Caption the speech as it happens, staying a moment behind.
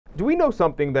Do we know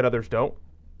something that others don't?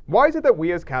 Why is it that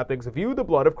we as Catholics view the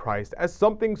blood of Christ as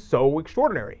something so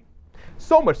extraordinary?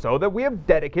 So much so that we have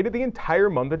dedicated the entire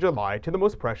month of July to the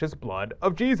most precious blood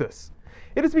of Jesus.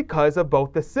 It is because of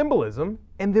both the symbolism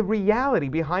and the reality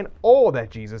behind all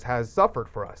that Jesus has suffered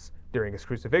for us during his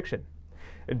crucifixion.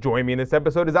 Join me in this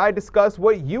episode as I discuss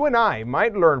what you and I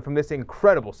might learn from this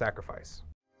incredible sacrifice.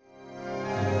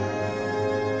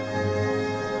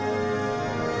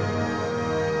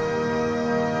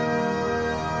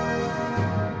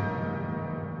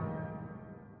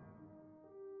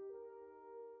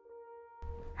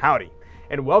 Howdy,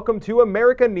 and welcome to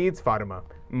America Needs Fatima.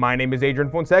 My name is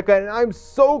𝗕𝗲𝗰𝗇𝗍, and I'm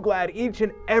so glad each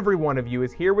and every one of you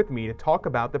is here with me to talk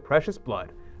about the precious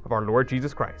blood of our Lord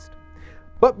Jesus Christ.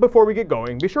 But before we get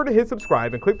going, be sure to hit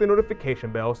subscribe and click the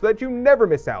notification bell so that you never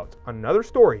miss out on another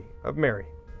story of Mary.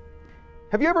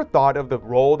 Have you ever thought of the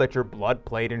role that your blood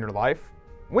played in your life?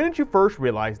 When did you first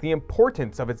realize the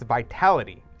importance of its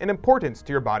vitality and importance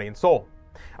to your body and soul?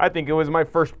 I think it was my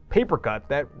first paper cut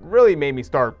that really made me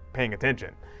start paying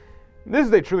attention. This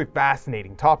is a truly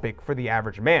fascinating topic for the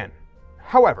average man.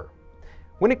 However,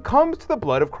 when it comes to the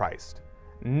blood of Christ,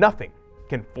 nothing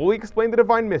can fully explain the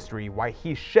divine mystery why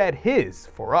he shed his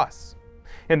for us.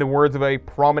 In the words of a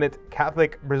prominent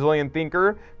Catholic Brazilian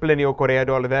thinker, Plínio Correia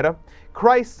de Oliveira,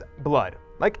 Christ's blood,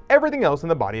 like everything else in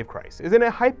the body of Christ, is in a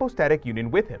hypostatic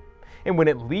union with him, and when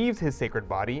it leaves his sacred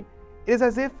body, it is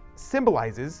as if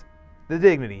symbolizes the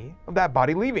dignity of that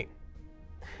body leaving.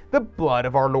 The blood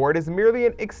of our Lord is merely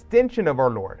an extension of our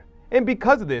Lord, and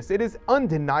because of this, it is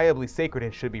undeniably sacred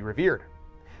and should be revered.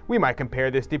 We might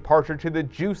compare this departure to the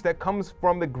juice that comes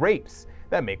from the grapes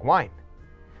that make wine.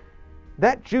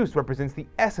 That juice represents the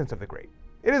essence of the grape.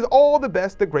 It is all the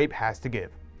best the grape has to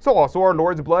give. So also our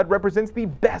Lord's blood represents the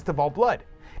best of all blood.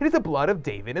 It is the blood of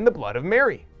David and the blood of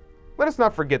Mary. Let us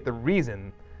not forget the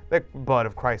reason that blood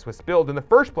of Christ was spilled in the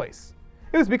first place.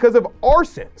 It was because of our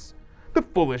sins, the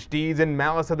foolish deeds and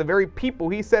malice of the very people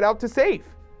he set out to save.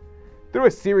 Through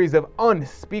a series of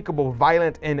unspeakable,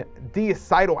 violent, and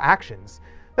deicidal actions,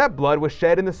 that blood was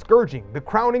shed in the scourging, the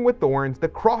crowning with thorns, the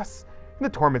cross, and the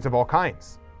torments of all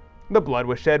kinds. The blood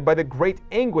was shed by the great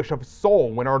anguish of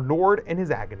soul when our Lord in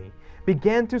his agony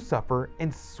began to suffer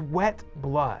and sweat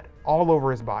blood all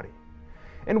over his body.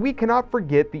 And we cannot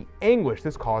forget the anguish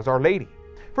this caused Our Lady.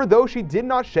 For though she did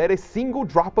not shed a single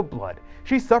drop of blood,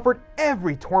 she suffered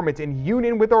every torment in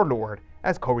union with our Lord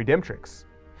as co-redemptrix.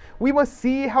 We must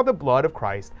see how the blood of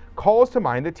Christ calls to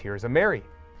mind the tears of Mary,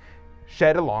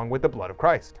 shed along with the blood of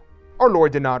Christ. Our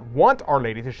Lord did not want Our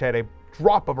Lady to shed a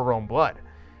drop of her own blood.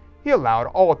 He allowed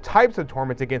all types of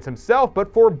torments against himself,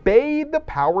 but forbade the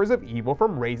powers of evil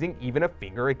from raising even a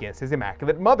finger against his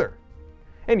Immaculate Mother.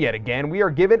 And yet again, we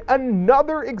are given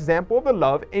another example of the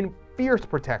love and fierce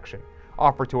protection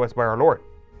offered to us by our Lord,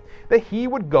 that he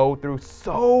would go through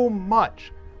so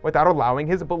much without allowing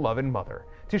his beloved mother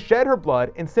to shed her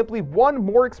blood in simply one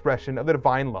more expression of the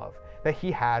divine love that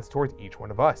he has towards each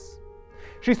one of us.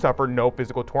 She suffered no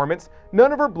physical torments,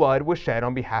 none of her blood was shed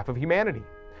on behalf of humanity,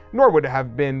 nor would it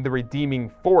have been the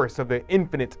redeeming force of the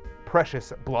infinite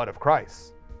precious blood of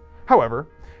Christ. However,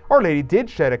 Our Lady did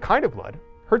shed a kind of blood,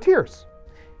 her tears.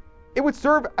 It would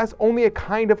serve as only a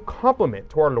kind of complement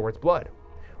to our Lord's blood.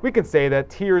 We can say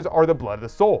that tears are the blood of the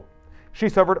soul. She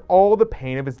suffered all the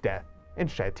pain of his death and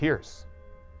shed tears.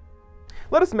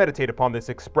 Let us meditate upon this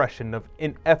expression of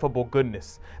ineffable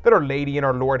goodness that Our Lady and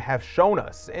our Lord have shown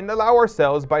us, and allow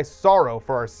ourselves by sorrow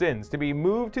for our sins to be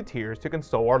moved to tears to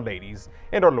console Our Lady's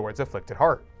and our Lord's afflicted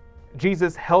heart.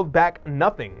 Jesus held back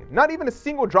nothing, not even a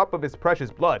single drop of his precious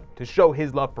blood, to show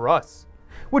his love for us.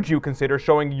 Would you consider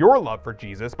showing your love for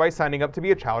Jesus by signing up to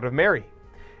be a child of Mary?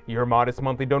 Your modest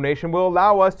monthly donation will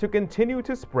allow us to continue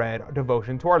to spread our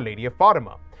devotion to Our Lady of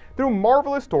Fatima through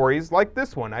marvelous stories like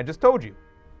this one I just told you.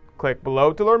 Click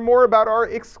below to learn more about our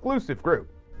exclusive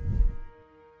group.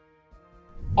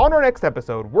 On our next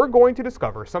episode, we're going to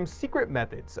discover some secret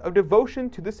methods of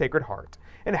devotion to the Sacred Heart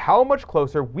and how much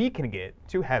closer we can get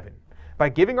to heaven by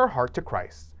giving our heart to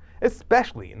Christ,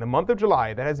 especially in the month of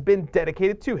July that has been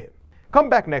dedicated to him. Come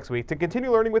back next week to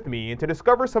continue learning with me and to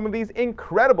discover some of these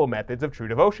incredible methods of true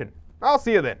devotion. I'll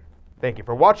see you then. Thank you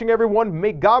for watching, everyone.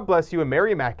 May God bless you and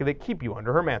Mary Immaculate keep you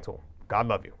under her mantle. God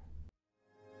love you.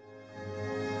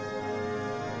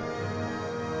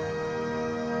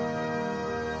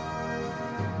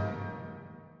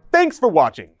 Thanks for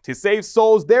watching. To save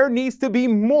souls, there needs to be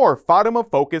more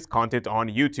Fatima-focused content on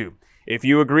YouTube. If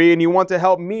you agree and you want to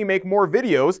help me make more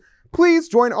videos, please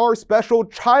join our special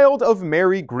Child of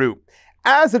Mary group.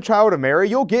 As a Child of Mary,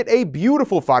 you'll get a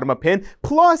beautiful Fatima pin,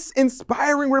 plus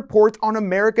inspiring reports on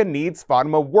America Needs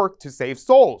Fatima work to save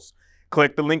souls.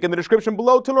 Click the link in the description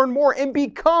below to learn more and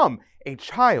become a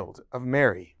child of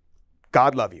Mary.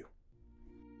 God love you.